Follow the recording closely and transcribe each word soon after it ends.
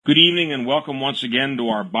Good evening and welcome once again to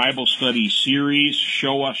our Bible study series,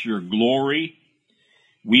 Show Us Your Glory.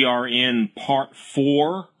 We are in part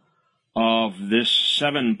 4 of this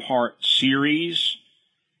 7-part series.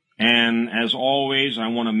 And as always, I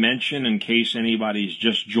want to mention, in case anybody's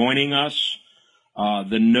just joining us,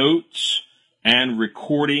 the notes and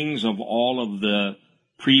recordings of all of the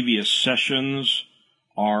previous sessions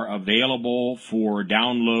are available for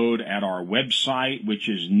download at our website, which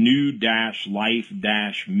is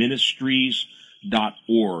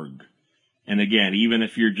new-life-ministries.org. And again, even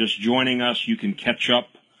if you're just joining us, you can catch up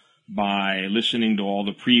by listening to all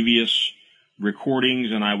the previous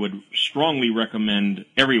recordings, and I would strongly recommend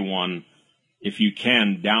everyone, if you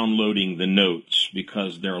can, downloading the notes,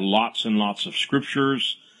 because there are lots and lots of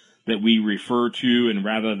scriptures that we refer to, and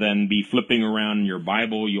rather than be flipping around in your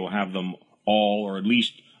Bible, you'll have them all, or at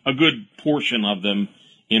least a good portion of them,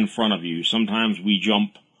 in front of you. Sometimes we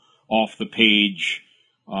jump off the page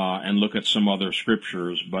and look at some other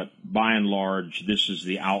scriptures, but by and large, this is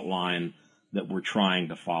the outline that we're trying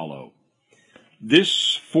to follow.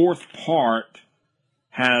 This fourth part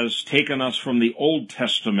has taken us from the Old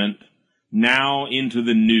Testament now into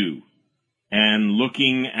the New, and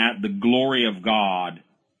looking at the glory of God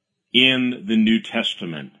in the New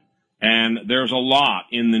Testament. And there's a lot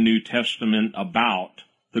in the New Testament about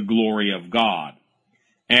the glory of God.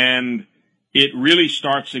 And it really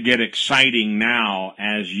starts to get exciting now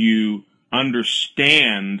as you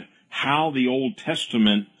understand how the Old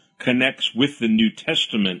Testament connects with the New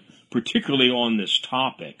Testament, particularly on this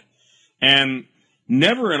topic. And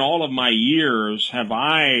never in all of my years have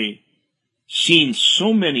I seen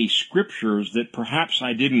so many scriptures that perhaps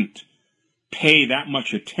I didn't pay that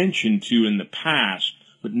much attention to in the past.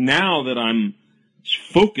 But now that I'm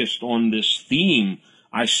focused on this theme,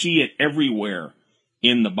 I see it everywhere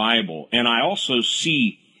in the Bible. And I also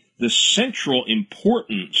see the central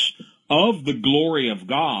importance of the glory of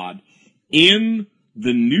God in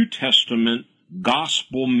the New Testament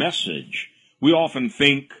gospel message. We often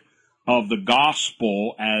think of the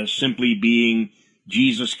gospel as simply being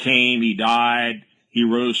Jesus came, he died, he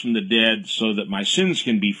rose from the dead so that my sins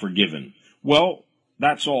can be forgiven. Well,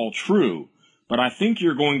 that's all true. But I think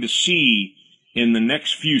you're going to see in the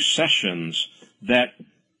next few sessions that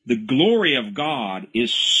the glory of God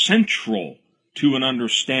is central to an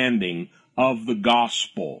understanding of the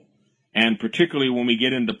gospel. And particularly when we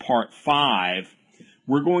get into part 5,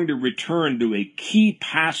 we're going to return to a key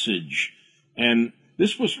passage. And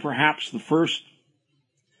this was perhaps the first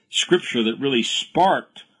scripture that really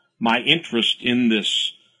sparked my interest in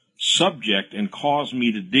this subject and caused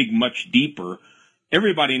me to dig much deeper.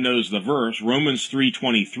 Everybody knows the verse, Romans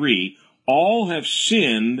 3:23, all have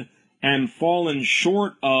sinned and fallen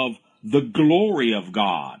short of the glory of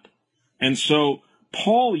God. And so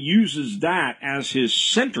Paul uses that as his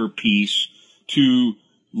centerpiece to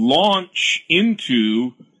launch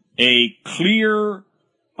into a clear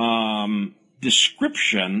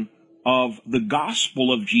description of the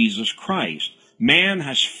gospel of Jesus Christ. Man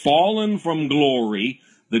has fallen from glory.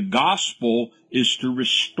 The gospel is to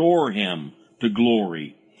restore him to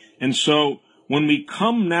glory. And so when we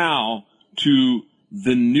come now to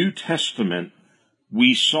the New Testament,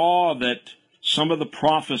 we saw that some of the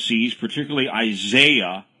prophecies, particularly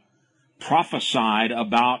Isaiah, prophesied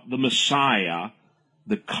about the Messiah,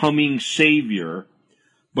 the coming Savior.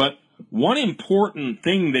 But one important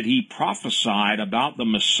thing that he prophesied about the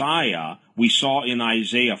Messiah, we saw in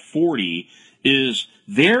Isaiah 40, is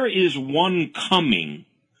there is one coming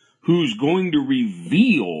who's going to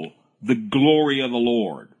reveal the glory of the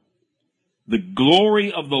Lord. The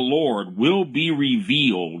glory of the Lord will be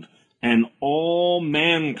revealed, and all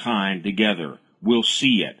mankind together will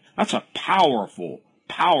see it. That's a powerful,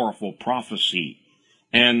 powerful prophecy.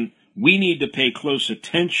 And we need to pay close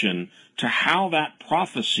attention to how that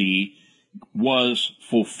prophecy was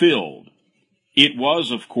fulfilled. It was,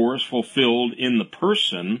 of course, fulfilled in the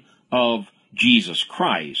person of Jesus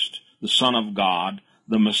Christ, the Son of God,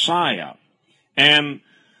 the Messiah. And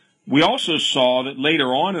we also saw that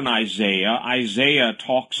later on in Isaiah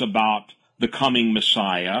talks about the coming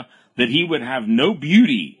Messiah, that he would have no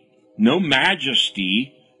beauty, no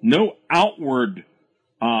majesty, no outward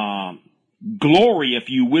glory, if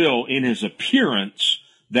you will, in his appearance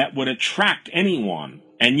that would attract anyone.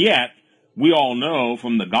 And yet, we all know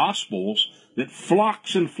from the Gospels that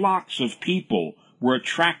flocks and flocks of people were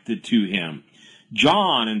attracted to him.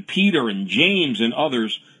 John and Peter and James and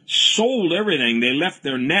others sold everything. They left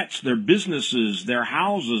their nets, their businesses, their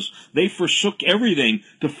houses. They forsook everything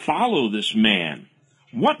to follow this man.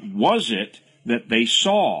 What was it that they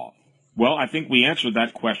saw? Well, I think we answered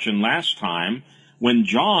that question last time when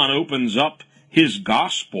John opens up his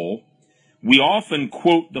gospel, we often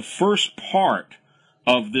quote the first part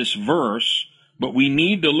of this verse, but we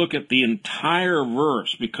need to look at the entire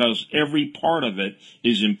verse because every part of it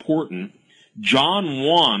is important. John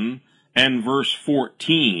 1 and verse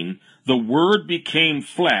 14, the Word became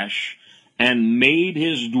flesh and made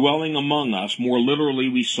his dwelling among us. More literally,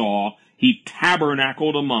 we saw he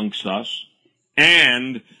tabernacled amongst us,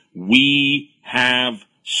 and we have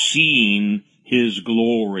seen his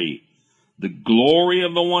glory. The glory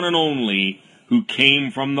of the one and only who came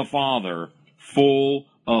from the Father, full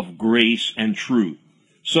of grace and truth.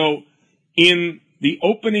 So, in the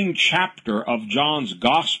opening chapter of John's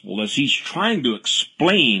Gospel, as he's trying to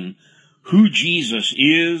explain who Jesus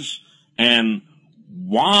is and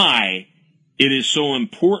why it is so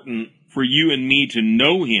important for you and me to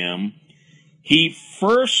know him, he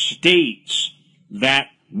first states that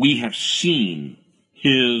we have seen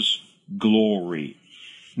his glory.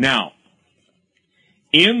 Now,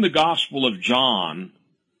 in the Gospel of John,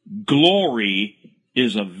 glory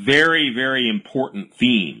is a very, very important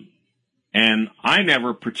theme. And I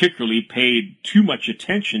never particularly paid too much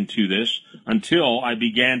attention to this until I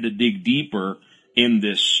began to dig deeper in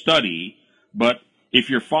this study. But if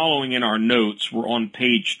you're following in our notes, we're on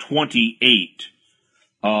page 28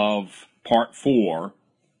 of part 4,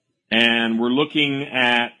 and we're looking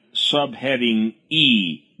at subheading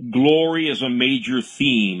E, glory is a major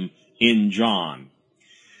theme in John.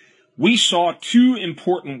 We saw two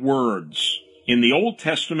important words. In the Old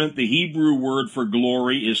Testament, the Hebrew word for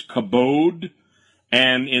glory is kabod,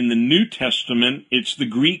 and in the New Testament, it's the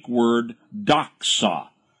Greek word doxa,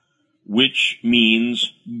 which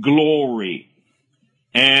means glory.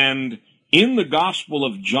 And in the Gospel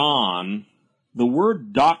of John, the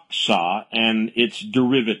word doxa and its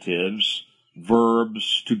derivatives,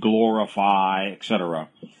 verbs to glorify, etc.,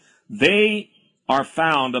 they are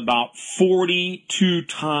found about 42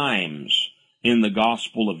 times in the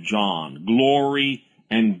Gospel of John. Glory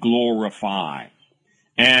and glorify.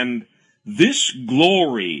 And this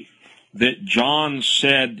glory that John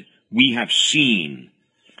said we have seen,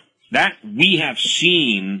 that we have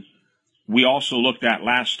seen, we also looked at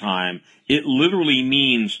last time, it literally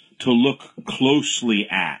means to look closely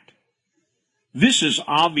at. This is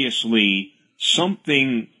obviously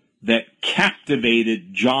something that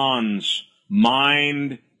captivated John's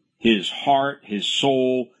mind, his heart, his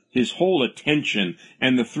soul, his whole attention,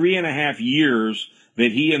 and the 3.5 years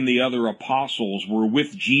that he and the other apostles were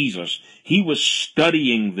with Jesus, he was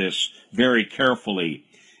studying this very carefully.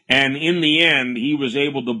 And in the end, he was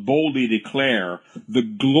able to boldly declare, the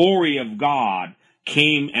glory of God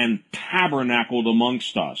came and tabernacled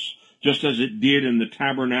amongst us. Just as it did in the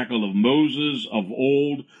tabernacle of Moses of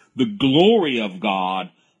old, the glory of God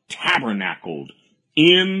tabernacled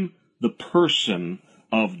in the person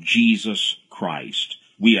of Jesus Christ.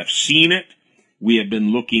 We have seen it. We have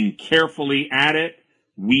been looking carefully at it.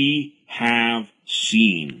 We have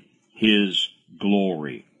seen his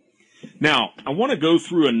glory. Now, I want to go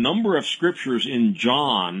through a number of scriptures in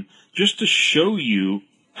John just to show you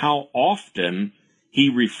how often he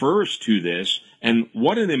refers to this and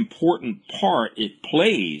what an important part it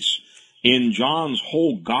plays in John's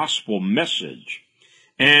whole gospel message.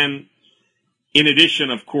 And in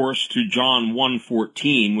addition, of course, to John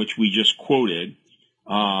 1:14, which we just quoted,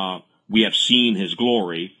 we have seen his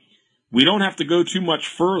glory. We don't have to go too much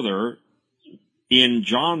further. In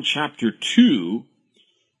John chapter 2,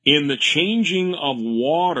 in the changing of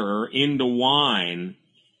water into wine,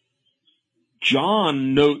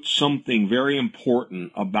 John notes something very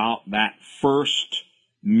important about that first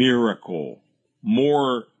miracle.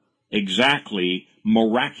 More exactly,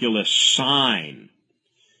 miraculous sign.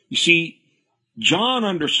 You see, John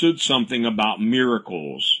understood something about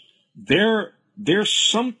miracles. There's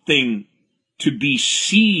something to be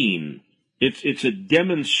seen. It's a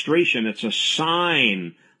demonstration. It's a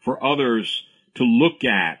sign for others to look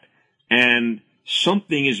at. And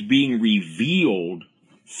something is being revealed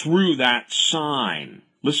through that sign.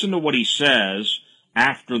 Listen to what he says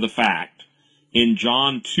after the fact in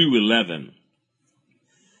John 2:11.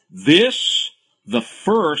 This, the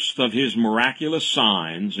first of his miraculous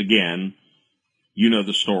signs, again, you know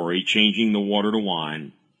the story, changing the water to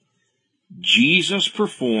wine, Jesus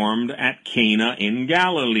performed at Cana in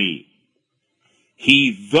Galilee.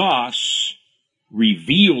 He thus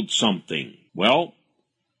revealed something. Well,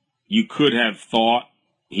 you could have thought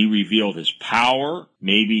he revealed his power.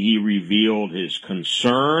 Maybe he revealed his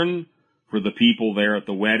concern for the people there at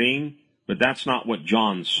the wedding. But that's not what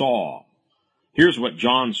John saw. Here's what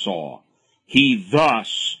John saw. He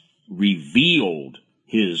thus revealed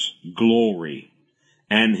his glory,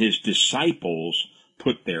 and his disciples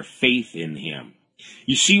put their faith in him.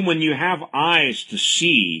 You see, when you have eyes to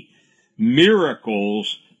see,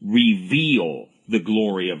 miracles reveal the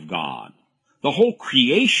glory of God. The whole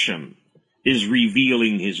creation is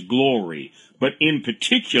revealing his glory, but in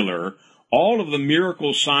particular, all of the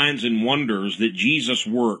miracle signs and wonders that Jesus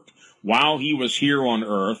worked while he was here on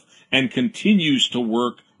earth and continues to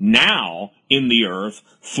work now in the earth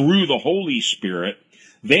through the Holy Spirit,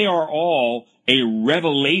 they are all a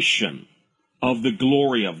revelation of the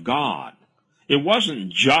glory of God. It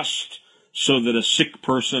wasn't just so that a sick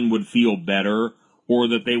person would feel better or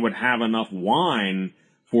that they would have enough wine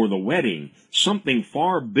for the wedding. Something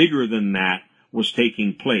far bigger than that was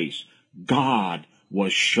taking place. God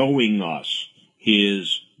was showing us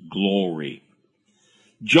his glory.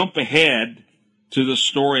 Jump ahead to the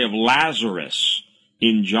story of Lazarus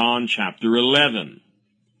in John chapter 11.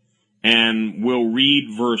 And we'll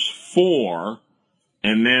read verse 4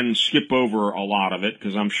 and then skip over a lot of it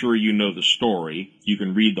because I'm sure you know the story. You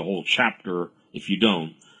can read the whole chapter if you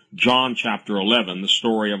don't. John chapter 11, the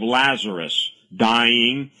story of Lazarus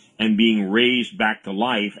dying and being raised back to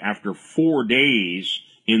life after 4 days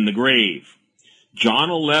in the grave. John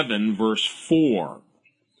 11, verse 4.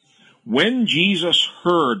 When Jesus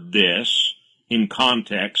heard this, in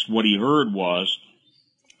context, what he heard was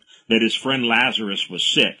that his friend Lazarus was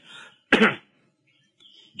sick.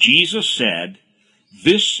 Jesus said,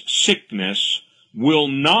 "This sickness will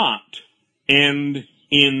not end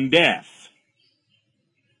in death."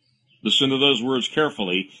 Listen to those words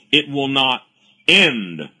carefully. It will not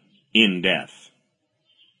end in death.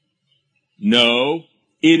 No,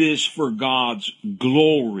 it is for God's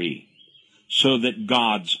glory, so that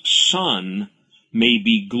God's Son may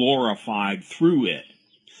be glorified through it.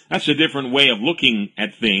 That's a different way of looking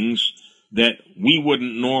at things that we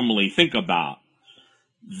wouldn't normally think about.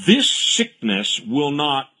 This sickness will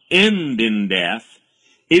not end in death.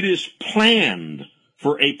 It is planned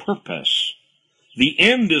for a purpose. The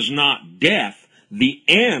end is not death. The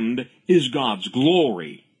end is God's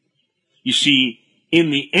glory. You see, in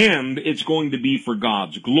the end, it's going to be for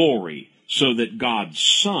God's glory, so that God's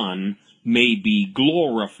Son may be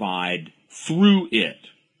glorified through it.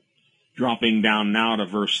 Dropping down now to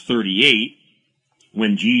verse 38,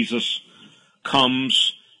 when Jesus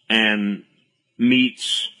comes and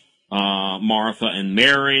meets Martha and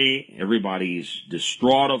Mary. Everybody's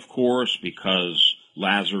distraught, of course, because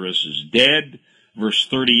Lazarus is dead. Verse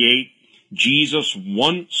 38, Jesus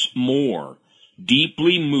once more,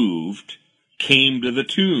 deeply moved, came to the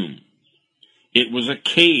tomb. It was a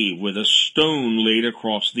cave with a stone laid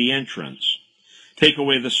across the entrance. "Take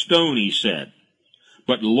away the stone," he said.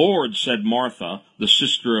 "But Lord," said Martha, the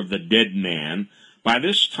sister of the dead man, "by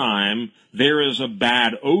this time there is a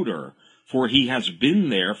bad odor, for he has been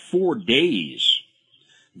there 4 days."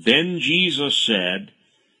 Then Jesus said,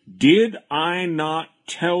 "Did I not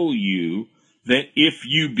tell you that if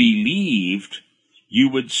you believed, you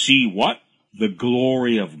would see" what? "The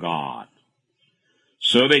glory of God."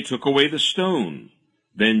 So they took away the stone.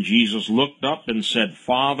 Then Jesus looked up and said,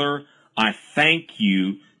 "Father, I thank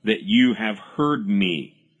you that you have heard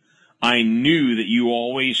me. I knew that you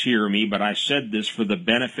always hear me, but I said this for the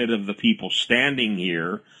benefit of the people standing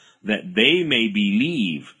here, that they may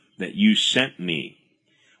believe that you sent me."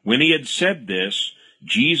 When he had said this,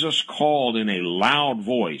 Jesus called in a loud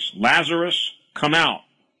voice, "Lazarus, come out."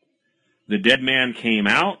 The dead man came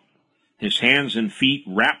out, his hands and feet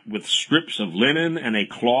wrapped with strips of linen and a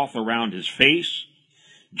cloth around his face.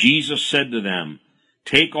 Jesus said to them,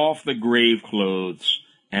 "Take off the grave clothes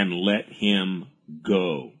and let him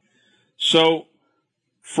go." So,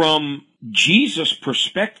 from Jesus'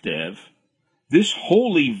 perspective, this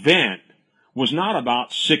whole event was not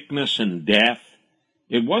about sickness and death.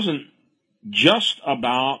 It wasn't just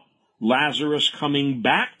about Lazarus coming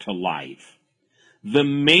back to life. The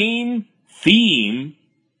main theme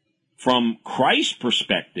from Christ's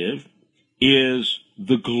perspective is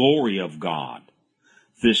the glory of God.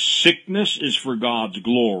 This sickness is for God's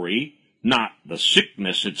glory, not the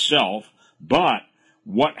sickness itself, but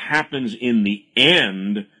what happens in the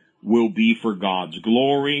end will be for God's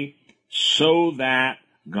glory, so that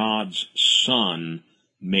God's Son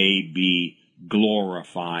may be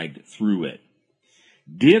glorified through it.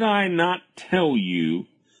 Did I not tell you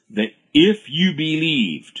that if you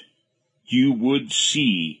believed, you would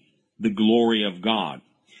see the glory of God?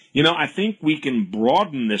 You know, I think we can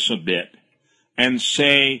broaden this a bit and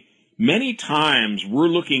say many times we're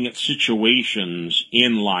looking at situations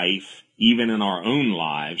in life, even in our own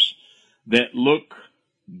lives, that look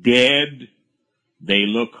dead, they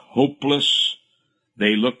look hopeless,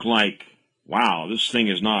 they look like, wow, this thing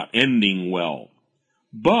is not ending well.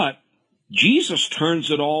 But Jesus turns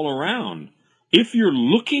it all around. If you're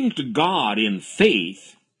looking to God in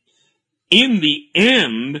faith, in the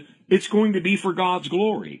end, it's going to be for God's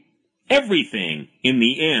glory. Everything in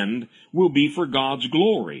the end will be for God's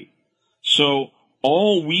glory. So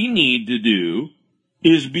all we need to do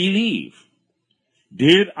is believe.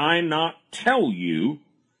 Did I not tell you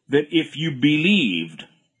that if you believed,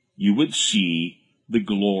 you would see the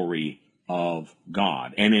glory of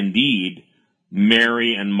God? And indeed,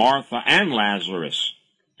 Mary and Martha and Lazarus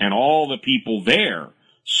and all the people there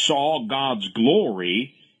saw God's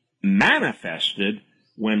glory manifested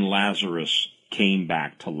when Lazarus came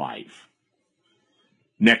back to life.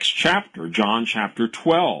 Next chapter, John chapter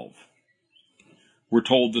 12. We're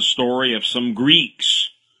told the story of some Greeks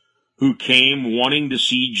who came wanting to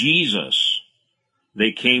see Jesus.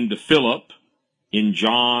 They came to Philip in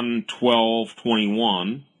John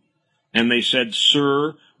 12:21, and they said,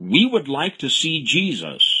 "Sir, we would like to see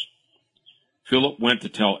Jesus." Philip went to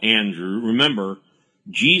tell Andrew. Remember,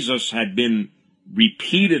 Jesus had been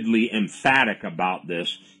repeatedly emphatic about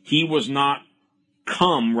this. He was not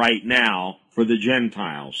come right now for the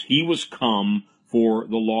Gentiles. He was come for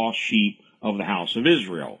the lost sheep of the house of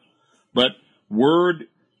Israel. But word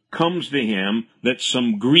comes to him that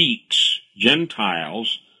some Greeks,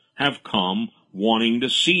 Gentiles, have come wanting to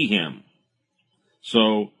see him.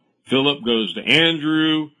 So Philip goes to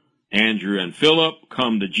Andrew. Andrew and Philip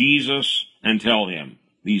come to Jesus and tell him,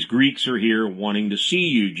 "These Greeks are here wanting to see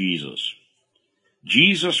you, Jesus."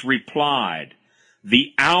 Jesus replied,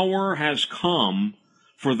 "The hour has come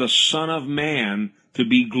for the Son of Man to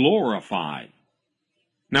be glorified."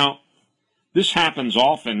 Now, this happens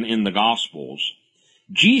often in the Gospels.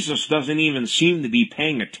 Jesus doesn't even seem to be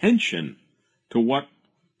paying attention to what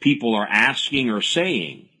people are asking or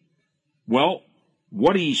saying. Well,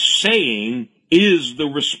 what he's saying is the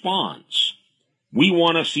response. We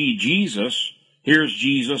want to see Jesus. Here's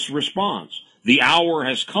Jesus' response. The hour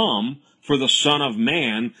has come for the Son of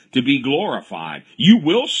Man to be glorified. You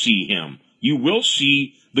will see him. You will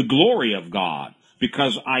see the glory of God,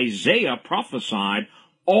 because Isaiah prophesied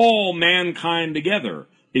all mankind together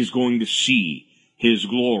is going to see his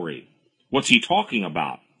glory. What's he talking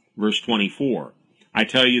about? Verse 24. "I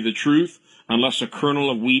tell you the truth, unless a kernel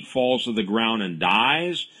of wheat falls to the ground and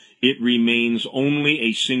dies, it remains only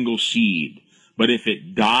a single seed. But if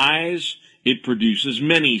it dies, it produces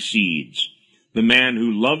many seeds. The man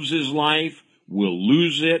who loves his life will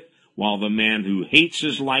lose it, while the man who hates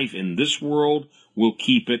his life in this world will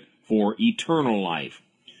keep it for eternal life.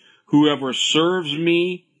 Whoever serves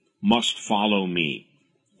me must follow me,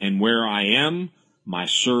 and where I am, my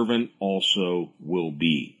servant also will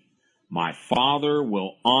be. My Father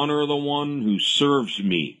will honor the one who serves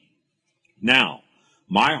me. Now,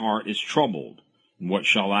 my heart is troubled. What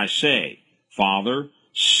shall I say? Father,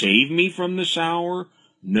 save me from this hour?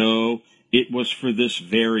 No, it was for this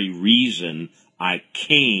very reason I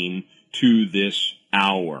came to this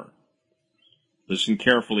hour." Listen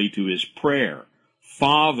carefully to his prayer.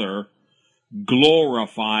 "Father,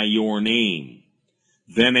 glorify your name."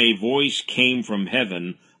 Then a voice came from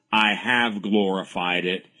heaven, "I have glorified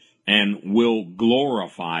it and will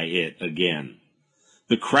glorify it again."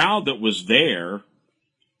 The crowd that was there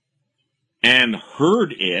and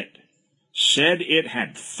heard it said it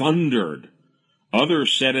had thundered.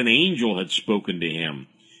 Others said an angel had spoken to him.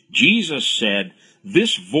 Jesus said,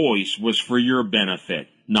 "This voice was for your benefit,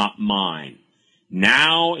 not mine.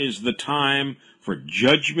 Now is the time for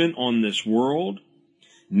judgment on this world.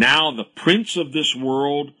 Now the prince of this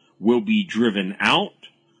world will be driven out,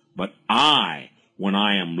 but I, when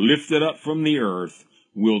I am lifted up from the earth,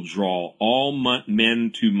 will draw all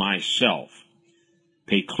men to myself."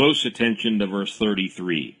 Pay close attention to verse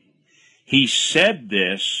 33. He said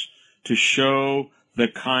this to show the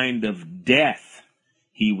kind of death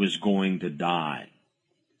he was going to die.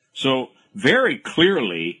 So very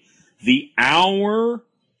clearly, the hour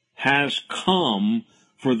has come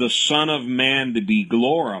for the Son of Man to be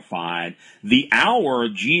glorified. The hour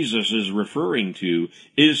Jesus is referring to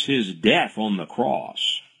is his death on the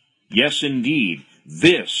cross. Yes, indeed,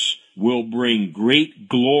 this will bring great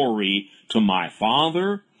glory to my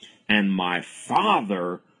Father, and my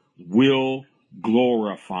Father will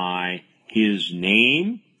glorify his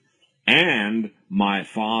name, and my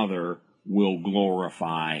Father will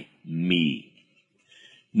glorify me.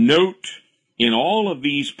 Note in all of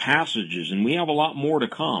these passages, and we have a lot more to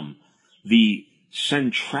come, the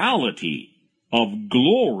centrality of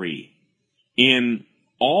glory in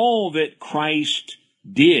all that Christ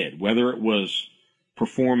did, whether it was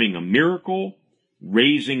performing a miracle,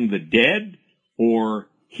 raising the dead, or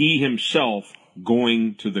he himself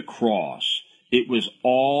going to the cross. It was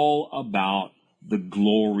all about the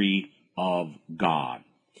glory of God.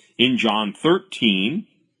 In John 13,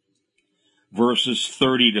 verses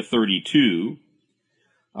 30 to 32,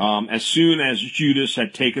 as soon as Judas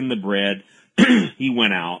had taken the bread, he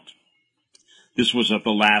went out. This was at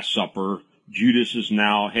the Last Supper. Judas is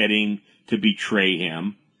now heading to betray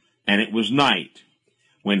him, and it was night.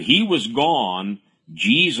 When he was gone,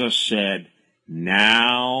 Jesus said,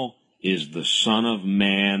 "Now is the Son of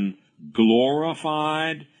Man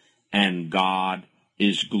glorified, and God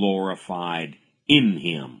is glorified in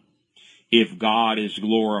him. If God is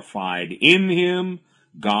glorified in him,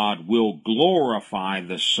 God will glorify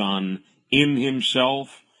the Son in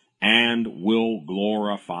himself and will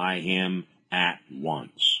glorify him at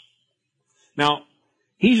once." Now,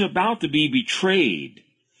 he's about to be betrayed.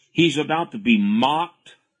 He's about to be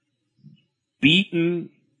mocked, beaten,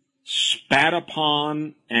 spat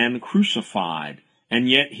upon, and crucified. And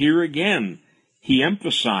yet here again, he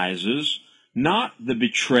emphasizes not the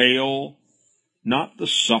betrayal, not the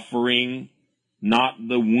suffering, not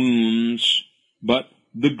the wounds, but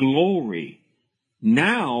the glory.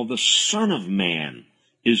 Now the Son of Man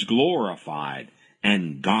is glorified,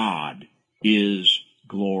 and God is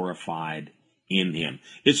glorified in him.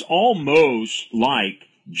 It's almost like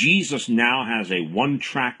Jesus now has a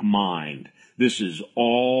one-track mind. This is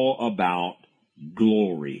all about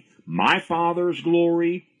glory. My Father's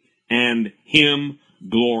glory and him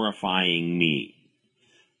glorifying me.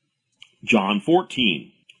 John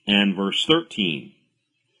 14 and verse 13.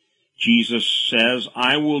 Jesus says,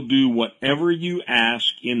 "I will do whatever you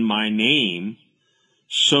ask in my name,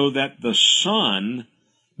 so that the Son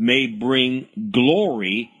may bring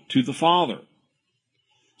glory to the Father."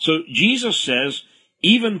 So Jesus says,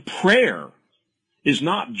 even prayer is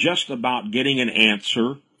not just about getting an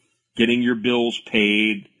answer, getting your bills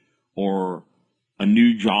paid, or a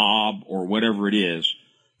new job, or whatever it is.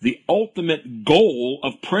 The ultimate goal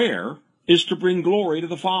of prayer is to bring glory to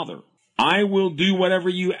the Father. "I will do whatever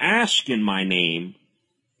you ask in my name,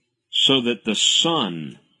 so that the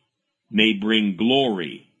Son may bring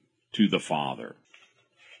glory to the Father."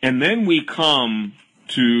 And then we come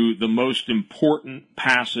to the most important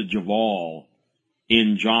passage of all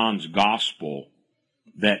in John's Gospel,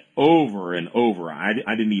 that over and over, I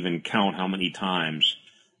didn't even count how many times,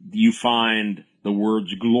 you find the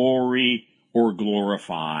words glory or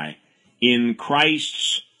glorify in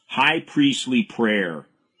Christ's high priestly prayer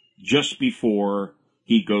just before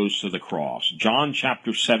he goes to the cross. John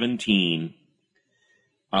chapter 17,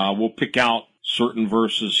 we'll pick out certain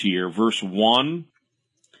verses here. Verse 1,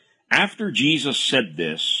 "After Jesus said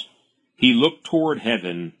this, he looked toward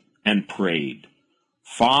heaven and prayed,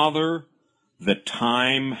 'Father, the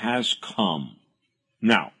time has come.'"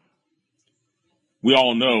 Now, we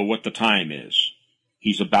all know what the time is.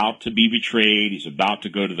 He's about to be betrayed. He's about to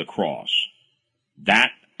go to the cross.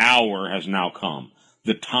 That hour has now come.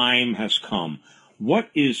 The time has come. What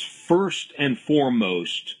is first and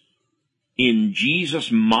foremost in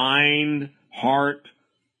Jesus' mind, heart,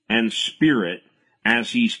 and spirit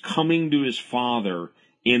as he's coming to his Father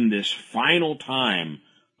in this final time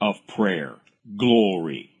of prayer?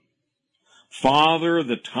 Glory. "Father,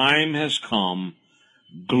 the time has come.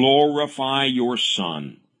 Glorify your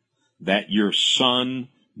Son, that your Son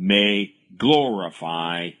may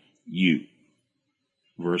glorify you."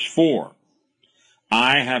 Verse 4,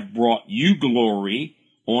 "I have brought you glory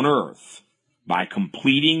on earth by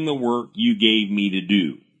completing the work you gave me to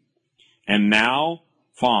do. And now,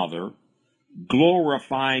 Father,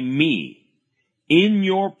 glorify me in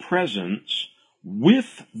your presence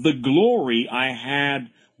with the glory I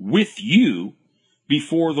had with you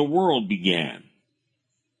before the world began."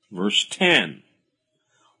 Verse 10,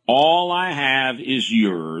 "All I have is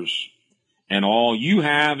yours, and all you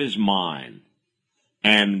have is mine,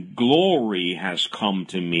 and glory has come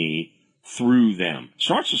to me through them."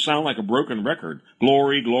 Starts to sound like a broken record.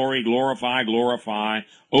 Glory, glory, glorify, glorify,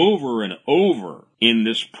 over and over in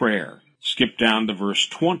this prayer. Skip down to verse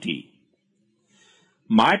 20.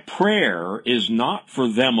 "My prayer is not for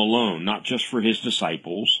them alone," not just for his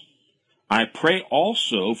disciples. "I pray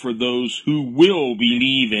also for those who will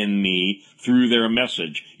believe in me through their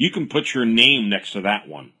message." You can put your name next to that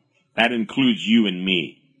one. That includes you and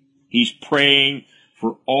me. He's praying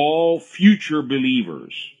for all future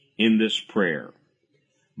believers in this prayer.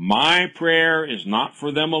 "My prayer is not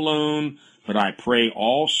for them alone, but I pray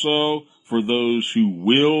also for those who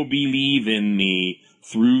will believe in me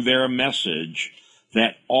through their message,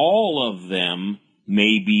 that all of them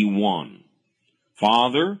may be one.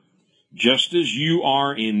 Father, just as you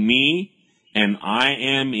are in me and I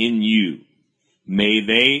am in you, may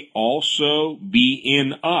they also be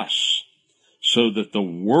in us, so that the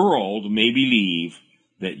world may believe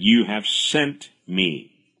that you have sent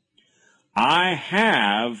me. I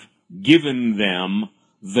have given them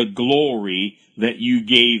the glory that you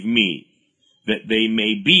gave me, that they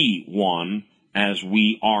may be one as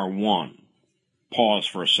we are one. Pause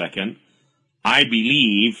for a second. I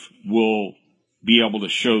believe we'll be able to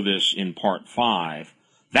show this in part 5.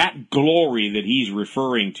 That glory that he's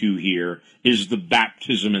referring to here is the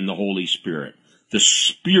baptism in the Holy Spirit. The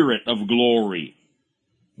Spirit of glory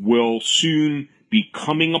will soon be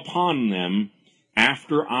coming upon them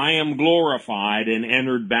after I am glorified and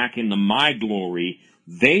entered back into my glory.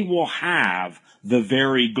 They will have the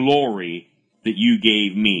very glory that you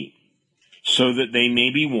gave me, so that they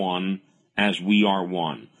may be one as we are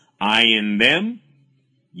one. I in them,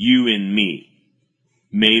 you in me.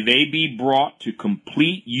 May they be brought to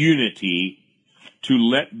complete unity to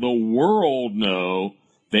let the world know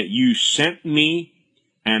that you sent me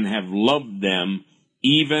and have loved them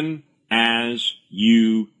even as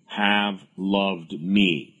you have loved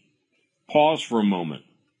me. Pause for a moment.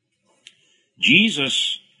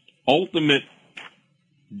 Jesus' ultimate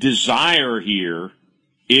desire here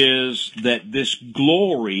is that this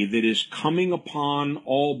glory that is coming upon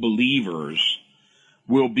all believers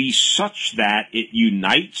will be such that it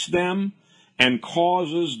unites them and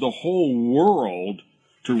causes the whole world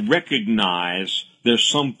to recognize there's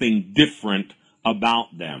something different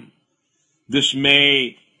about them. This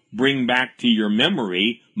may bring back to your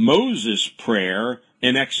memory Moses' prayer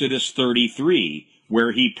in Exodus 33,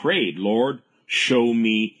 where he prayed, Lord, show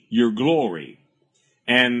me your glory.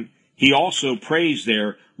 And he also prays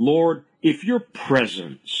there, Lord, if your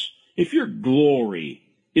presence, if your glory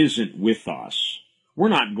isn't with us, we're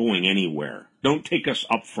not going anywhere. Don't take us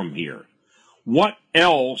up from here. What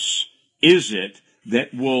else is it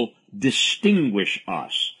that will distinguish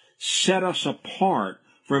us, set us apart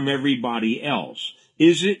from everybody else?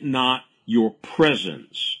 Is it not your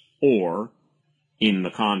presence, or, in the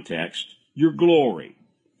context, your glory?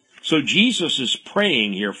 So Jesus is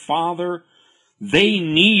praying here, Father, they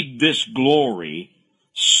need this glory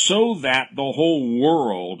so that the whole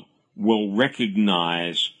world will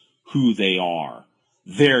recognize who they are.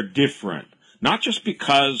 They're different. Not just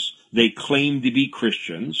because they claim to be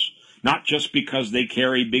Christians, not just because they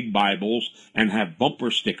carry big Bibles and have bumper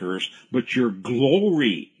stickers, but your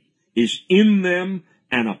glory is in them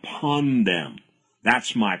and upon them.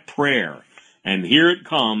 That's my prayer. And here it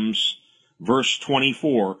comes, verse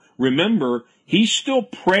 24. Remember, he's still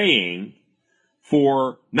praying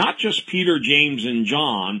for not just Peter, James, and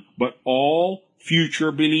John, but all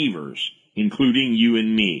future believers, including you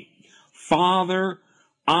and me. Father,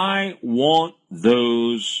 I want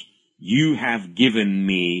those you have given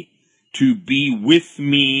me to be with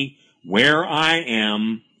me where I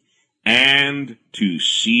am and to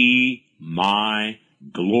see my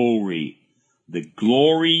glory. The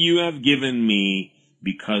glory you have given me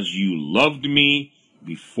because you loved me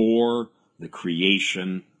before the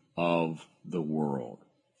creation of the world.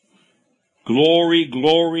 Glory,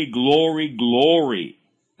 glory, glory, glory.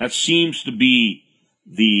 That seems to be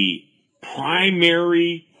the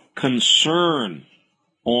primary concern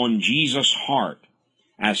on Jesus' heart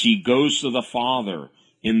as he goes to the Father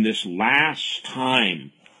in this last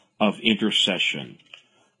time of intercession.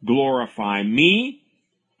 Glorify me.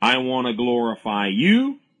 I want to glorify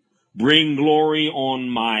you. Bring glory on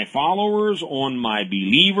my followers, on my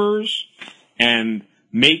believers, and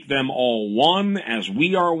make them all one as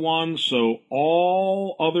we are one, so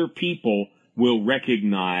all other people will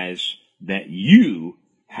recognize that you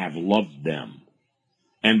have loved them.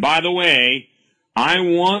 And by the way, I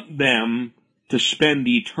want them to spend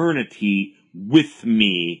eternity with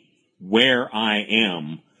me where I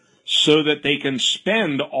am, so that they can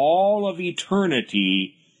spend all of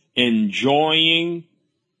eternity enjoying,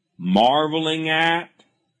 marveling at,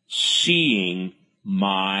 seeing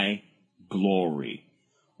my glory.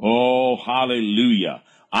 Oh, hallelujah.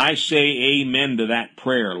 I say amen to that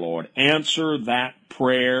prayer, Lord. Answer that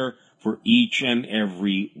prayer for each and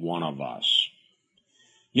every one of us.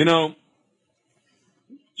 You know,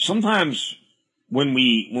 sometimes when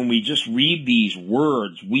we just read these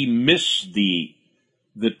words, we miss the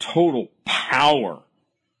total power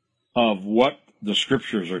of what the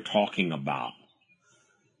scriptures are talking about.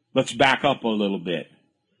 Let's back up a little bit.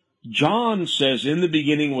 John says, in the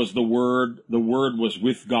beginning was the Word was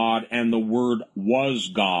with God, and the Word was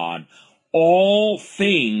God. All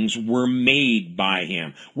things were made by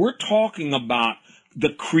him. We're talking about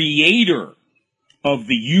the creator of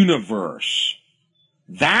the universe.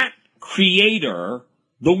 That creator,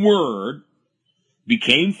 the Word,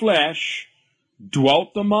 became flesh,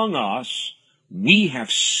 dwelt among us. We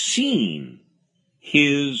have seen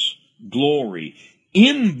his glory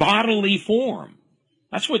in bodily form.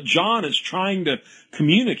 That's what John is trying to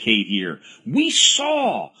communicate here. We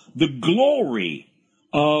saw the glory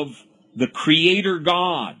of the Creator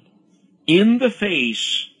God in the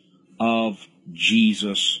face of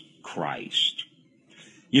Jesus Christ.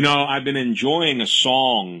 You know, I've been enjoying a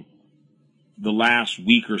song the last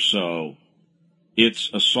week or so. It's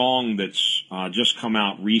a song that's just come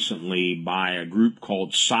out recently by a group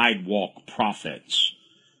called Sidewalk Prophets.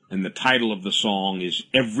 And the title of the song is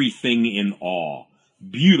Everything in Awe.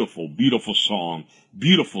 Beautiful, beautiful song,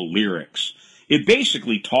 beautiful lyrics. It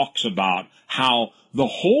basically talks about how the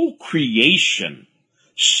whole creation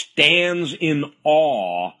stands in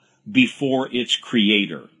awe before its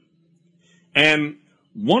Creator. And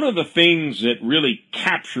one of the things that really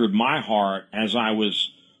captured my heart as I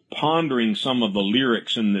was pondering some of the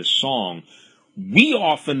lyrics in this song, we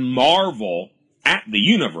often marvel at the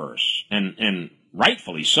universe, and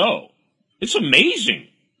rightfully so. It's amazing.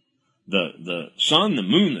 The sun, the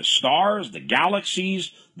moon, the stars, the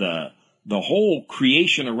galaxies, the whole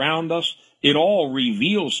creation around us, it all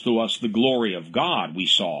reveals to us the glory of God we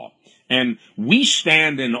saw. And we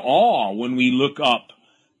stand in awe when we look up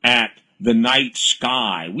at the night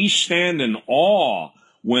sky. We stand in awe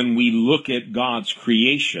when we look at God's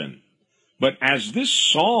creation. But as this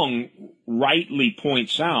song rightly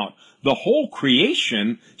points out, the whole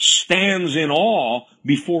creation stands in awe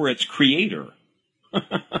before its Creator.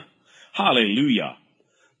 Hallelujah.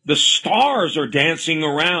 The stars are dancing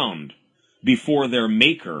around before their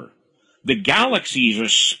Maker. The galaxies are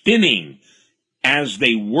spinning as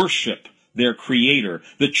they worship their Creator.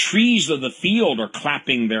 The trees of the field are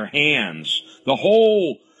clapping their hands. The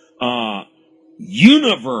whole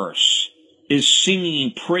universe is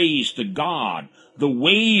singing praise to God. The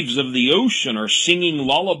waves of the ocean are singing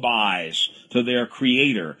lullabies to their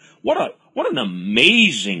Creator. What an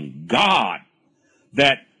amazing God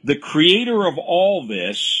that the Creator of all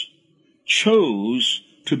this chose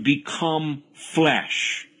to become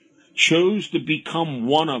flesh, chose to become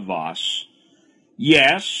one of us.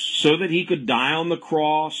 Yes, so that he could die on the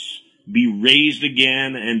cross, be raised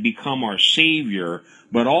again, and become our Savior,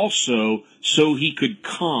 but also so he could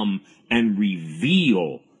come and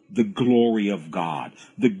reveal the glory of God,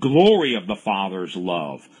 the glory of the Father's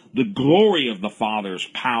love, the glory of the Father's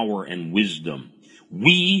power and wisdom.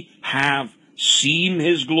 We have seen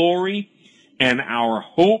his glory, and our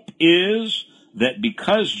hope is that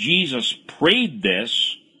because Jesus prayed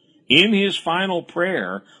this in his final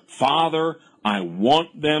prayer, Father, I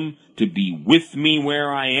want them to be with me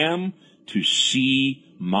where I am to see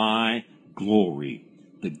my glory,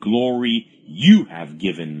 the glory you have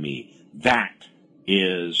given me. That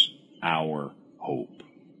is our hope.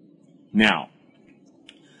 Now,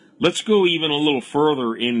 let's go even a little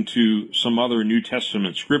further into some other New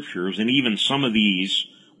Testament scriptures, and even some of these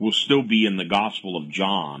will still be in the Gospel of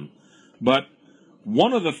John. But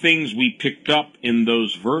one of the things we picked up in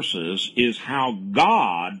those verses is how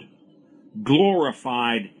God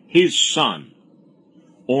glorified his Son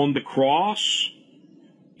on the cross,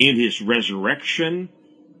 in his resurrection.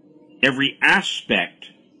 Every aspect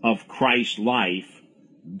of Christ's life,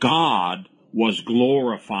 God was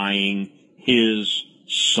glorifying his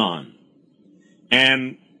Son.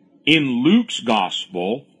 And in Luke's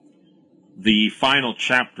Gospel, the final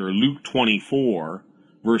chapter, Luke 24,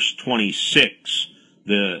 verse 26,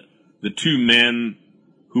 the two men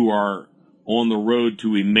who are on the road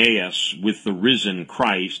to Emmaus with the risen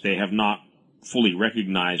Christ, they have not fully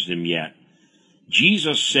recognized him yet.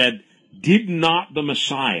 Jesus said, did not the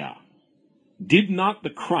Messiah, did not the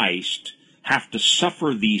Christ have to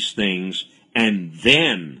suffer these things and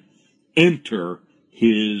then enter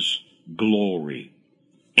his glory?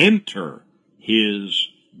 Enter his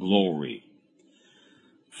glory.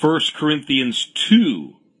 1 Corinthians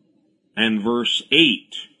 2 and verse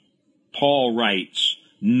 8, Paul writes,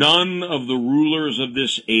 none of the rulers of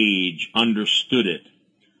this age understood it,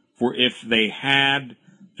 for if they had,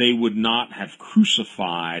 they would not have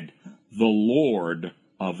crucified the Lord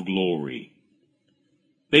of glory.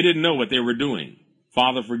 They didn't know what they were doing.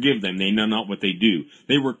 Father, forgive them. They know not what they do.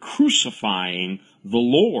 They were crucifying the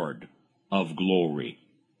Lord of glory.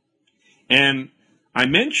 And I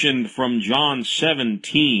mentioned from John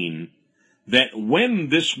 17 that when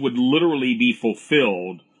this would literally be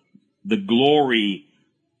fulfilled, the glory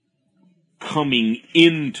coming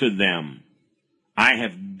into them, I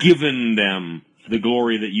have given them the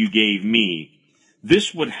glory that you gave me.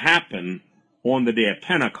 This would happen on the day of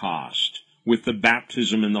Pentecost with the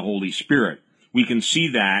baptism in the Holy Spirit. We can see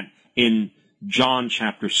that in John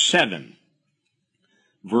chapter 7,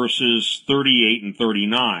 verses 38 and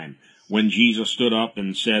 39, when Jesus stood up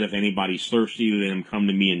and said, if anybody's thirsty, let him come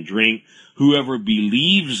to me and drink. Whoever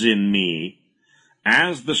believes in me,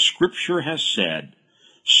 as the scripture has said,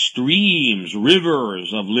 streams,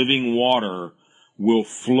 rivers of living water will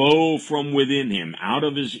flow from within him, out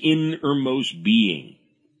of his innermost being.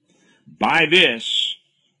 By this,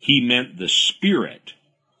 he meant the Spirit,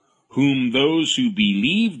 whom those who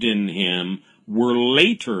believed in him were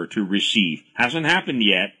later to receive. Hasn't happened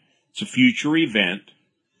yet. It's a future event.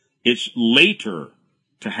 It's later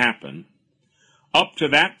to happen. Up to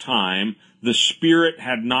that time, the Spirit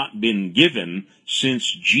had not been given,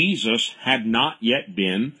 since Jesus had not yet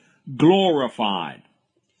been glorified.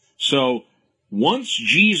 So, once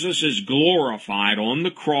Jesus is glorified on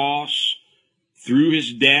the cross, through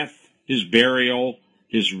his death, his burial,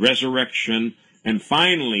 his resurrection, and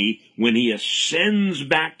finally, when he ascends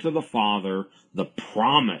back to the Father, the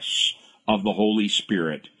promise of the Holy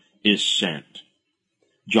Spirit is sent.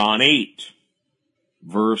 John 8,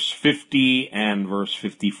 verse 50 and verse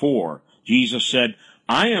 54. Jesus said,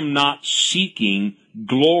 I am not seeking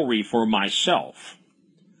glory for myself,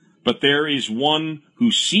 but there is one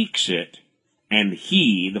who seeks it, and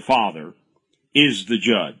he, the Father, is the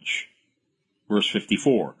judge. Verse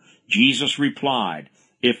 54. Jesus replied,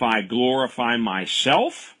 if I glorify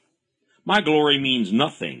myself, my glory means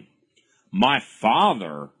nothing. My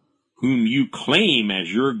Father, whom you claim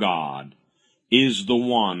as your God, is the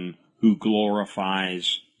one who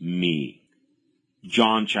glorifies me.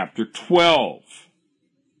 John chapter 12,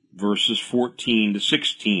 verses 14 to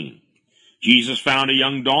 16. Jesus found a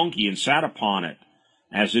young donkey and sat upon it.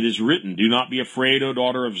 As it is written, do not be afraid, O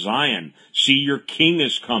daughter of Zion. See, your king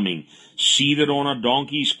is coming, seated on a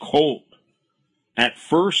donkey's colt. At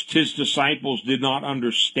first, his disciples did not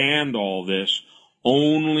understand all this.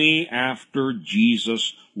 Only after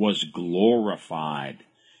Jesus was glorified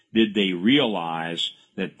did they realize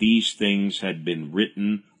that these things had been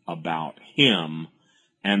written about him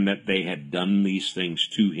and that they had done these things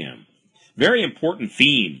to him. Very important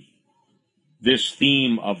theme, this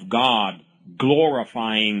theme of God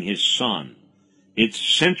glorifying his Son. It's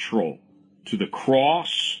central to the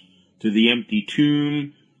cross, to the empty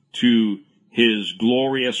tomb, to his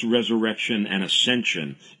glorious resurrection and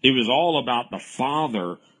ascension. It was all about the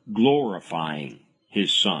Father glorifying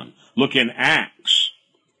his Son. Look in Acts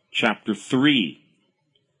chapter 3,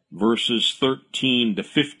 verses 13 to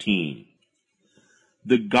 15.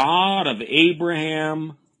 The God of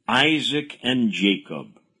Abraham, Isaac, and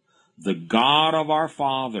Jacob, the God of our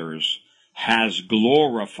fathers, has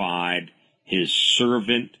glorified his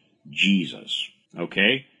servant Jesus.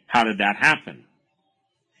 Okay? How did that happen?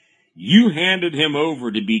 You handed him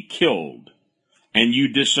over to be killed, and you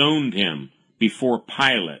disowned him before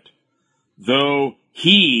Pilate, though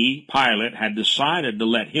he, Pilate, had decided to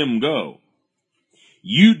let him go.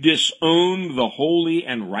 You disowned the holy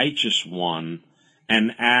and righteous one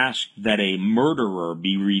and asked that a murderer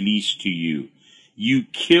be released to you. You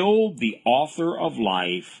killed the author of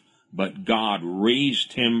life, but God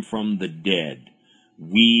raised him from the dead.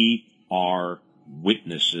 We are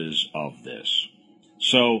witnesses of this.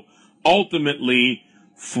 So, ultimately,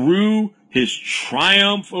 through his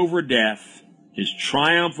triumph over death, his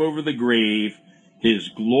triumph over the grave, his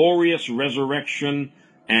glorious resurrection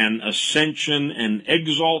and ascension and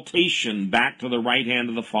exaltation back to the right hand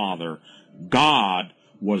of the Father, God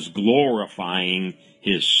was glorifying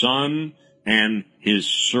his Son and his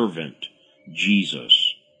servant,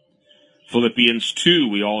 Jesus. Philippians 2,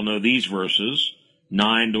 we all know these verses,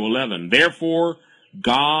 9 to 11. Therefore,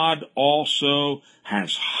 God also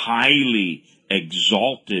has highly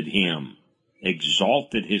exalted him,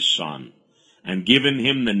 exalted his Son, and given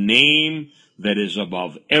him the name that is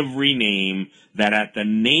above every name, that at the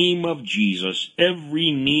name of Jesus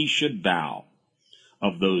every knee should bow,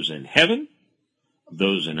 of those in heaven, of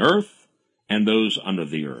those in earth, and those under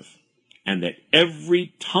the earth, and that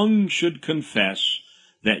every tongue should confess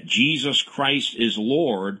that Jesus Christ is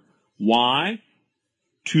Lord. Why?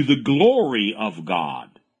 To the glory of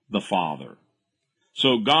God the Father.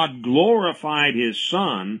 So God glorified his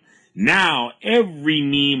Son. Now every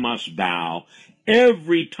knee must bow,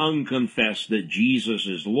 every tongue confess that Jesus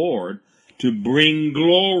is Lord, to bring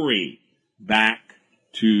glory back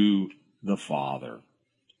to the Father.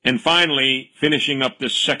 And finally, finishing up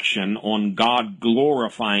this section on God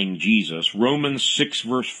glorifying Jesus, Romans 6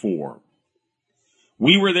 verse 4.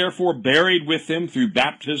 We were therefore buried with him through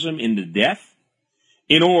baptism into death,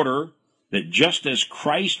 in order that just as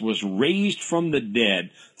Christ was raised from the dead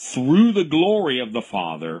through the glory of the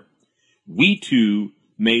Father, we too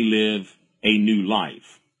may live a new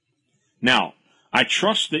life. Now, I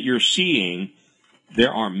trust that you're seeing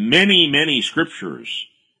there are many, many scriptures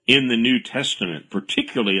in the New Testament,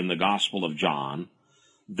 particularly in the Gospel of John,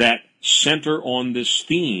 that center on this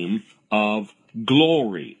theme of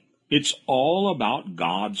glory. It's all about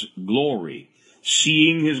God's glory.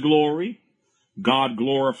 Seeing his glory, God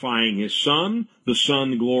glorifying his Son, the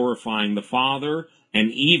Son glorifying the Father,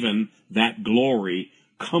 and even that glory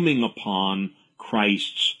coming upon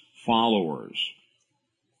Christ's followers.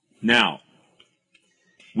 Now,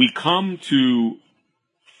 we come to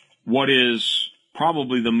what is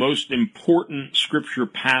probably the most important scripture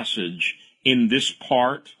passage in this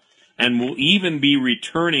part, and we'll even be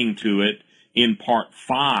returning to it in part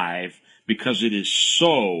 5 because it is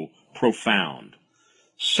so profound.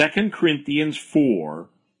 2 Corinthians 4,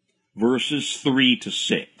 verses 3 to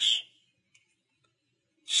 6.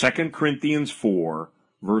 2 Corinthians 4,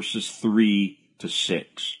 verses 3 to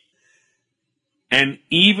 6. And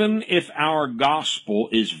even if our gospel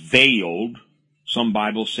is veiled, some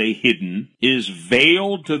Bibles say hidden, is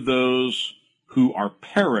veiled to those who are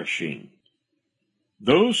perishing.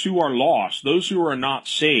 Those who are lost, those who are not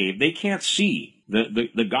saved, they can't see.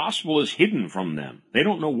 The gospel is hidden from them. They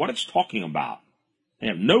don't know what it's talking about. They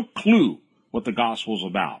have no clue what the gospel is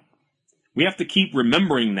about. We have to keep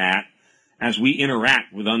remembering that as we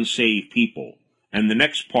interact with unsaved people. And the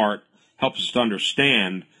next part helps us to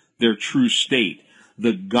understand their true state.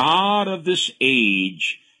 The God of this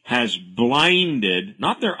age has blinded,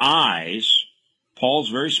 not their eyes, Paul's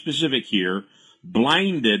very specific here,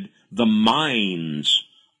 blinded the minds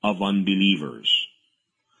of unbelievers.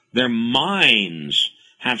 Their minds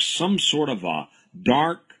have some sort of a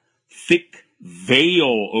dark, thick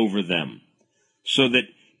veil over them, so that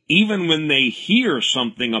even when they hear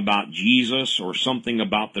something about Jesus or something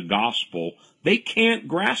about the gospel, they can't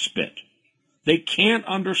grasp it. They can't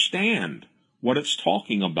understand what it's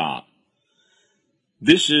talking about.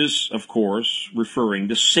 This is, of course, referring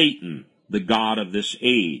to Satan, the god of this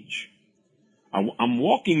age. I'm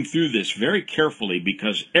walking through this very carefully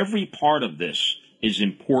because every part of this is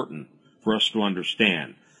important for us to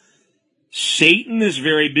understand. Satan is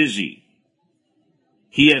very busy.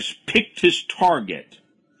 He has picked his target.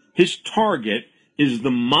 His target is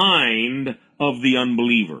the mind of the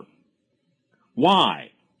unbeliever.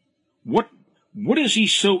 Why? What is he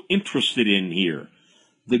so interested in here?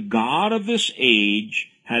 The God of this age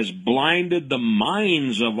has blinded the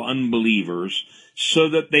minds of unbelievers so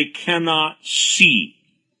that they cannot see.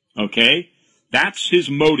 Okay? That's his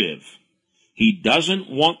motive. He doesn't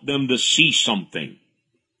want them to see something.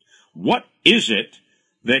 What is it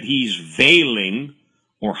that he's veiling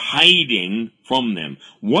or hiding from them?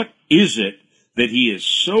 What is it that he is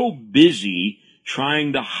so busy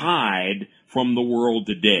trying to hide from the world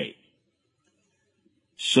today?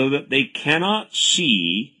 So that they cannot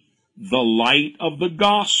see the light of the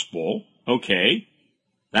gospel. Okay,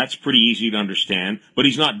 that's pretty easy to understand, but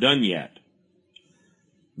he's not done yet.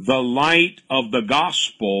 The light of the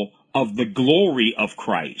gospel of the glory of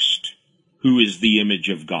Christ, who is the image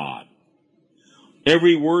of God.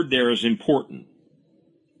 Every word there is important.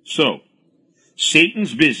 So,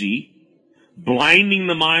 Satan's busy blinding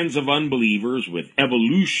the minds of unbelievers with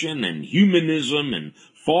evolution and humanism and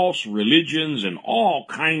false religions and all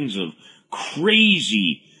kinds of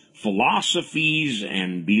crazy philosophies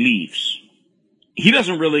and beliefs. He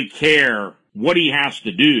doesn't really care what he has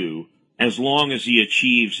to do as long as he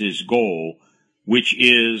achieves his goal, which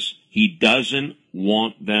is he doesn't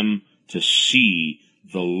want them to see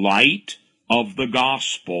the light of the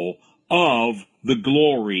gospel of the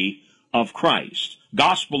glory of Christ.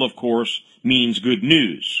 Gospel, of course, means good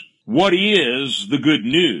news. What is the good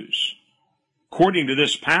news? According to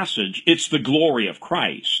this passage, it's the glory of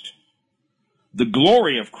Christ. The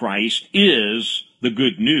glory of Christ is the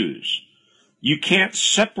good news. You can't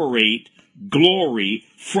separate glory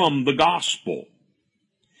from the gospel.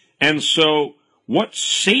 And so what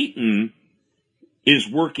Satan is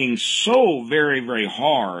working so very, very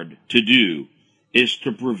hard to do is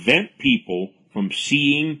to prevent people from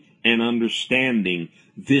seeing and understanding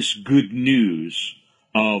this good news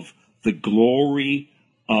of the glory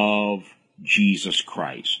of Jesus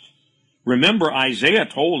Christ. Remember, Isaiah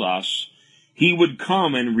told us he would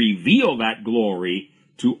come and reveal that glory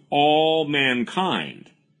to all mankind.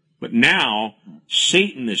 But now,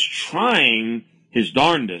 Satan is trying his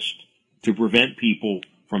darndest to prevent people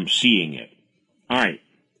from seeing it. All right,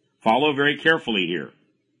 follow very carefully here.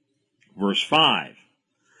 Verse 5.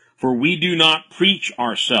 For we do not preach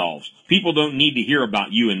ourselves. People don't need to hear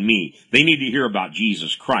about you and me. They need to hear about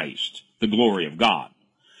Jesus Christ, the glory of God.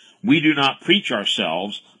 We do not preach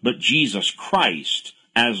ourselves, but Jesus Christ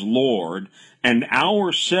as Lord, and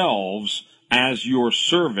ourselves as your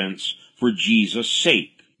servants for Jesus'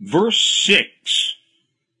 sake. Verse 6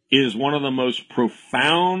 is one of the most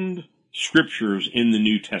profound scriptures in the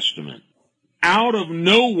New Testament. Out of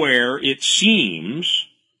nowhere, it seems,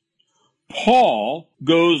 Paul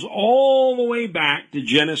goes all the way back to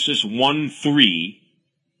Genesis 1:3,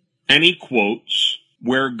 and he quotes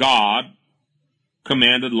where God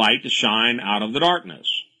commanded light to shine out of the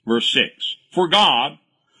darkness. Verse 6, "For God,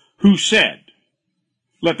 who said,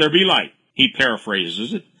 'Let there be light,'" he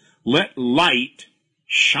paraphrases it, "let light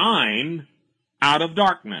shine out of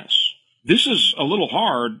darkness." This is a little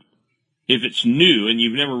hard if it's new and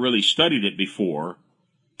you've never really studied it before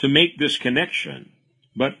to make this connection.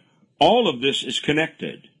 But all of this is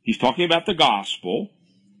connected. He's talking about the gospel,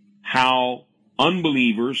 how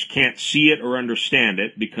unbelievers can't see it or understand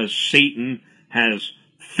it because Satan has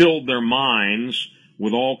filled their minds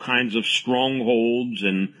with all kinds of strongholds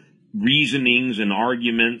and reasonings and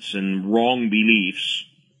arguments and wrong beliefs.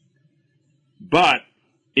 But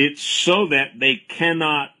it's so that they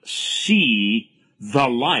cannot see the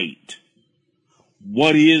light.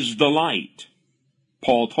 What is the light?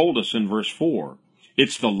 Paul told us in verse 4.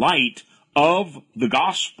 It's the light of the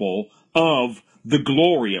gospel of the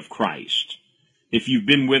glory of Christ. If you've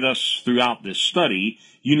been with us throughout this study,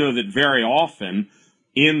 you know that very often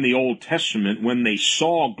in the Old Testament, when they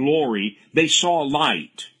saw glory, they saw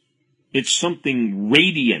light. It's something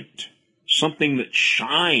radiant, something that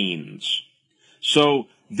shines. So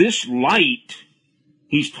this light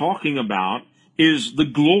he's talking about is the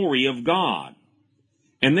glory of God.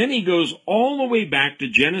 And then he goes all the way back to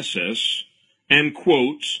Genesis and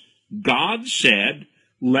quotes, "God said,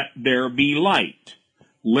 'Let there be light.'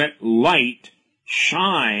 Let light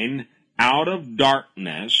shine out of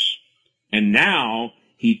darkness." And now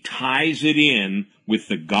he ties it in with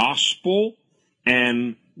the gospel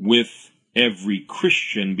and with every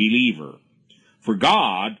Christian believer. For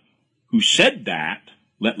God, who said that,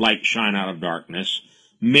 "Let light shine out of darkness,"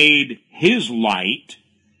 made his light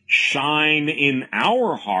shine in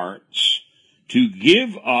our hearts to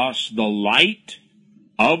give us the light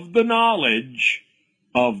of the knowledge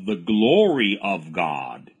of the glory of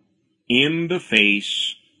God in the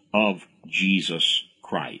face of Jesus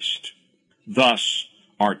Christ. Thus,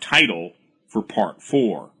 our title for part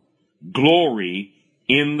 4, Glory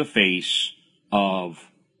in the Face of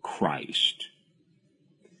Christ.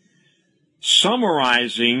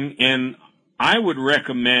 Summarizing, and I would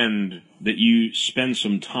recommend that you spend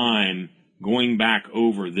some time going back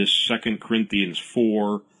over this 2 Corinthians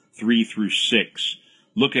 4, 3 through 6.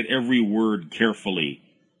 Look at every word carefully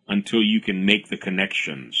until you can make the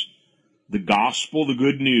connections. The gospel, the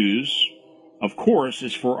good news, of course,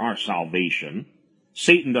 is for our salvation.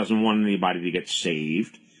 Satan doesn't want anybody to get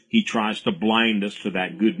saved. He tries to blind us to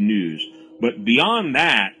that good news. But beyond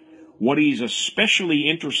that, what he's especially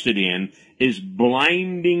interested in is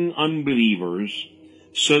blinding unbelievers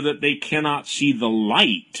so that they cannot see the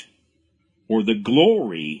light or the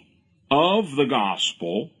glory of the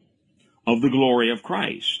gospel of the glory of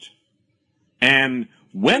Christ. And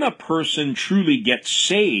when a person truly gets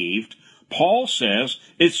saved, Paul says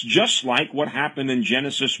it's just like what happened in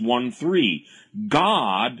Genesis 1:3.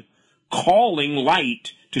 God calling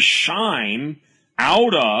light to shine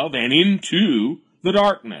out of and into the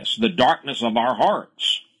darkness of our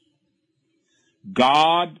hearts.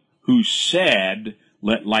 God, who said,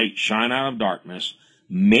 "Let light shine out of darkness,"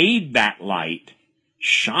 made that light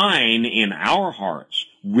shine in our hearts,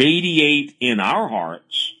 radiate in our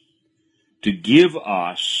hearts, to give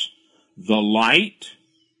us the light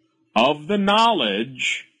of the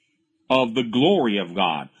knowledge of the glory of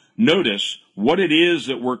God. Notice what it is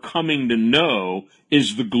that we're coming to know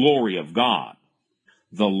is the glory of God.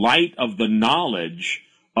 The light of the knowledge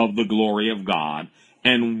of the glory of God.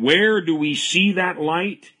 And where do we see that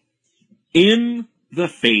light? In the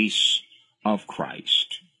face of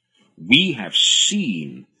Christ. We have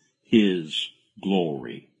seen his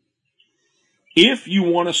glory. If you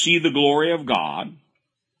want to see the glory of God,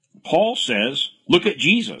 Paul says, look at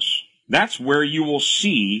Jesus. That's where you will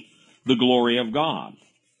see the glory of God.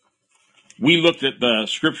 We looked at the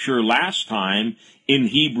scripture last time in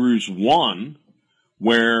Hebrews 1,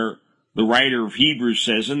 where the writer of Hebrews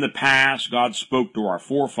says, in the past, God spoke to our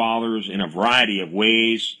forefathers in a variety of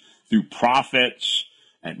ways, through prophets,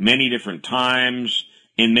 at many different times,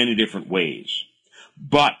 in many different ways.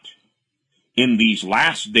 But in these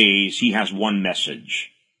last days, he has one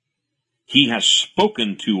message. He has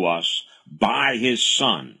spoken to us by his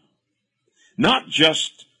Son. Not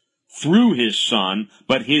just through his Son,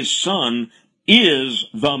 but his Son is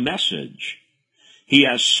the message. He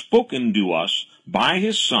has spoken to us by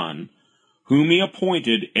his Son, whom he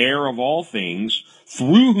appointed heir of all things,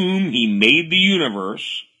 through whom he made the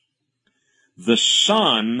universe. The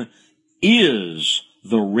Son is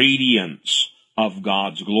the radiance of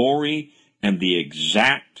God's glory and the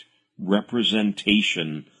exact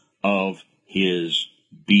representation of his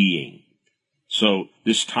being. So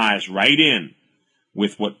this ties right in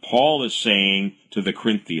with what Paul is saying to the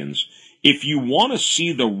Corinthians. If you want to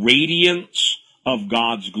see the radiance of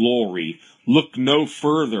God's glory, look no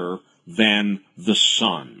further than the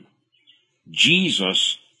Son.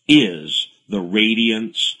 Jesus is the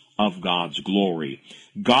radiance of God's glory.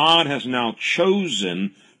 God has now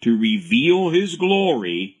chosen to reveal his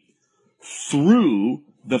glory through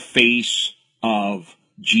the face of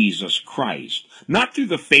Jesus Christ. Not through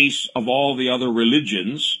the face of all the other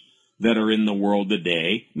religions that are in the world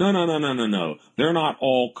today. No. They're not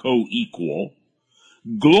all co-equal.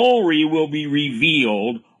 Glory will be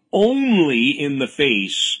revealed only in the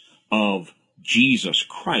face of Jesus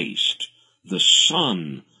Christ, the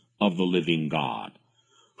Son of the living God,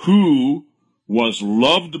 who was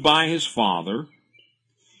loved by his Father.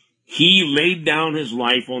 He laid down his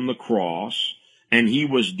life on the cross, and he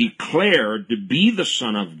was declared to be the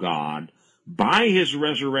Son of God by his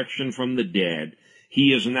resurrection from the dead.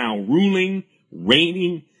 He is now ruling,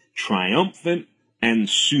 reigning, triumphant, and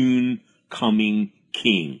soon coming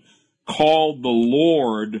King, called the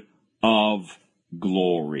Lord of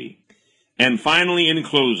glory. And finally, in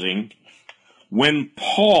closing, when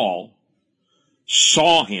Paul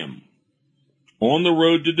saw him on the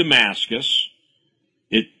road to Damascus,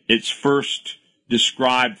 it's first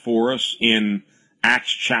described for us in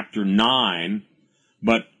Acts chapter 9,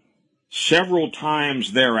 but several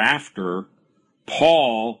times thereafter,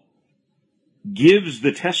 Paul gives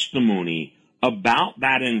the testimony about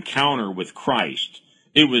that encounter with Christ.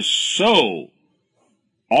 It was so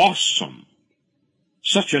awesome,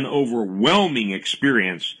 such an overwhelming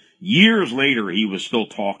experience. Years later, he was still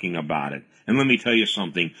talking about it. And let me tell you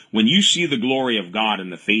something. When you see the glory of God in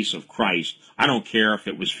the face of Christ, I don't care if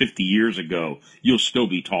it was 50 years ago, you'll still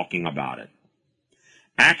be talking about it.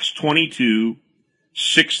 Acts 22,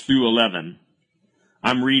 6 through 11.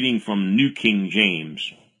 I'm reading from New King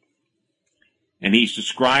James. And he's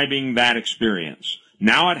describing that experience.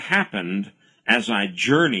 Now it happened as I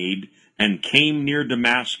journeyed and came near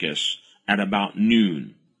Damascus at about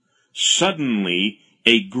noon. Suddenly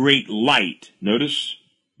a great light, notice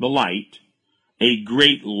the light, a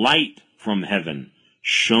great light from heaven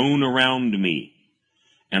shone around me,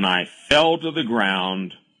 and I fell to the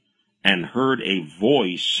ground and heard a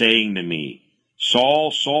voice saying to me, Saul,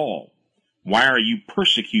 Saul, why are you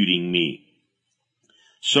persecuting me?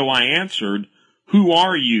 So I answered, Who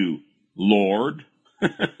are you, Lord?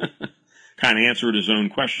 Kind of answered his own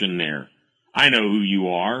question there. I know who you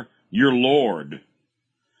are. You're Lord.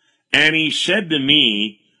 And he said to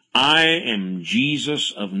me, I am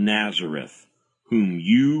Jesus of Nazareth, whom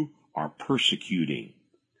you are persecuting.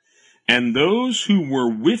 And those who were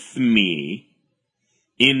with me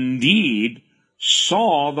indeed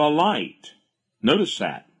saw the light. Notice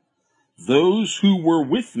that. Those who were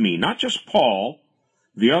with me, not just Paul,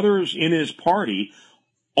 the others in his party,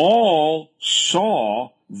 all saw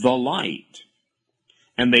the light.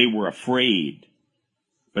 And they were afraid,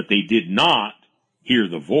 but they did not hear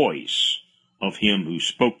the voice of him who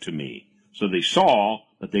spoke to me. So they saw,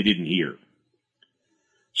 but they didn't hear.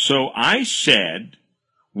 So I said,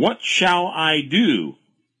 What shall I do,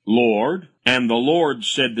 Lord? And the Lord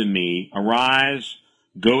said to me, Arise,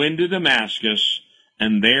 go into Damascus,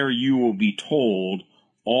 and there you will be told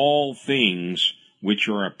all things which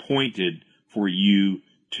are appointed for you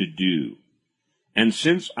to do. And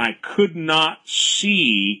since I could not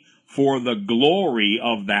see for the glory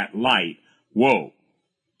of that light, whoa,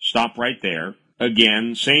 stop right there.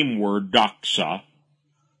 Again, same word, doxa.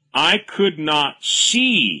 I could not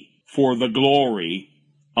see for the glory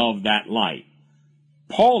of that light.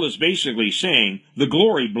 Paul is basically saying the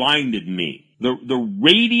glory blinded me. The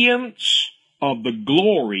radiance of the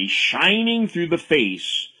glory shining through the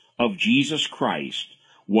face of Jesus Christ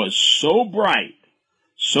was so bright,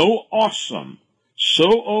 so awesome,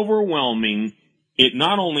 so overwhelming, it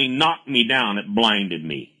not only knocked me down, it blinded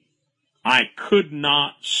me. I could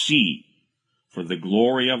not see for the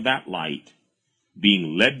glory of that light,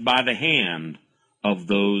 being led by the hand of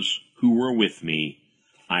those who were with me.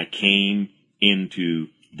 I came into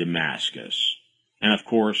Damascus. And of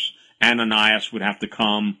course, Ananias would have to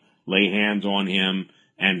come, lay hands on him,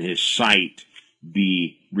 and his sight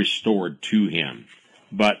be restored to him.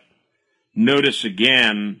 But notice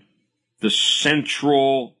again the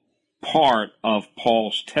central part of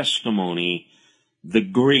Paul's testimony, the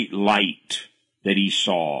great light that he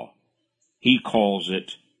saw. He calls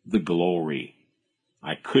it the glory.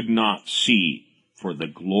 I could not see for the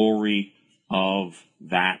glory of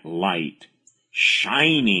that light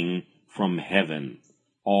shining from heaven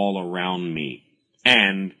all around me.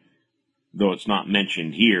 And though it's not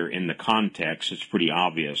mentioned here in the context, it's pretty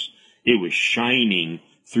obvious, it was shining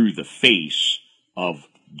through the face of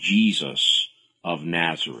Jesus of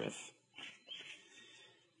Nazareth.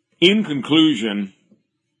 In conclusion,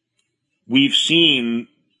 we've seen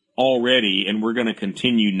already, and we're going to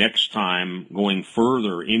continue next time going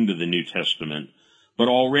further into the New Testament, but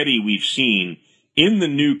already we've seen in the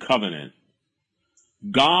New Covenant,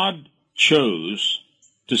 God chose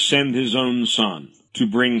to send his own Son to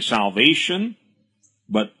bring salvation,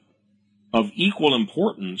 but of equal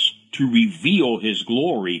importance, to reveal his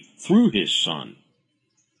glory through his Son.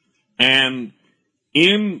 And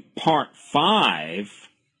in part 5,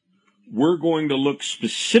 we're going to look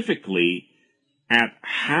specifically at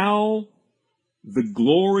how the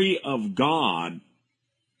glory of God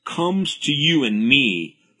comes to you and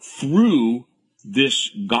me through this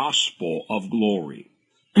gospel of glory.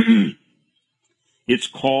 It's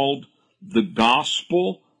called the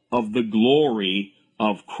gospel of the glory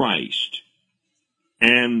of Christ.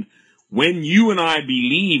 And when you and I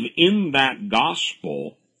believe in that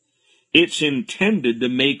gospel, it's intended to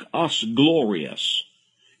make us glorious.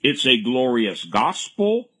 It's a glorious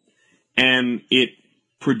gospel, and it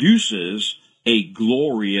produces a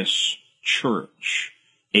glorious church,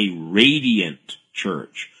 a radiant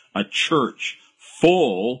church, a church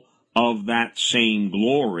full of that same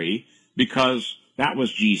glory, because that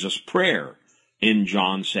was Jesus' prayer in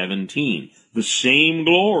John 17. The same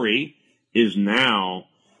glory is now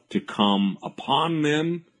to come upon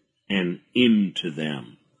them and into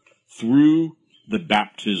them through the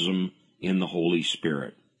baptism in the Holy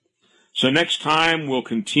Spirit. So next time we'll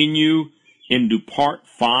continue into part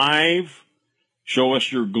 5. Show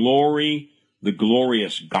us your glory, the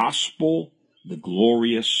glorious gospel, the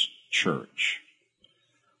glorious church.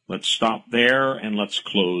 Let's stop there and let's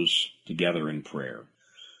close together in prayer.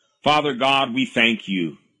 Father God, we thank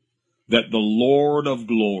you that the Lord of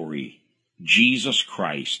glory, Jesus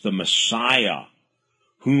Christ, the Messiah,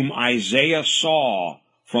 whom Isaiah saw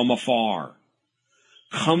from afar,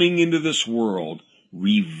 coming into this world,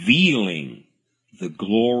 revealing the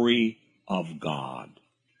glory of God.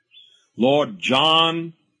 Lord,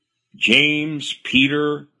 John, James,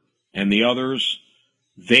 Peter, and the others,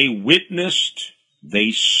 they witnessed,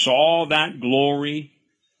 they saw that glory,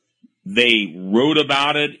 they wrote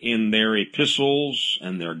about it in their epistles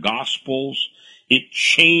and their gospels. It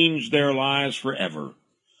changed their lives forever.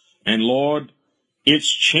 And Lord, it's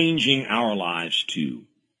changing our lives too.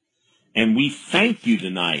 And we thank you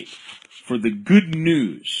tonight for the good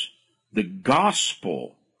news, the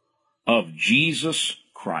gospel of Jesus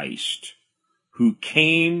Christ, who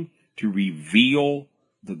came to reveal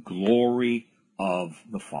the glory of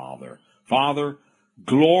the Father. Father,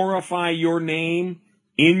 glorify your name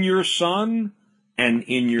in your Son and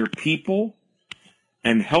in your people,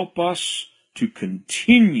 and help us to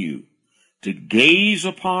continue to gaze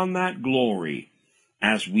upon that glory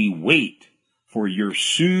as we wait for your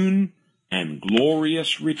soon and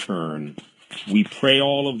glorious return. We pray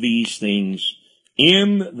all of these things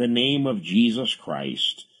in the name of Jesus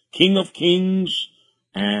Christ, King of Kings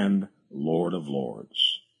and Lord of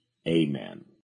Lords. Amen.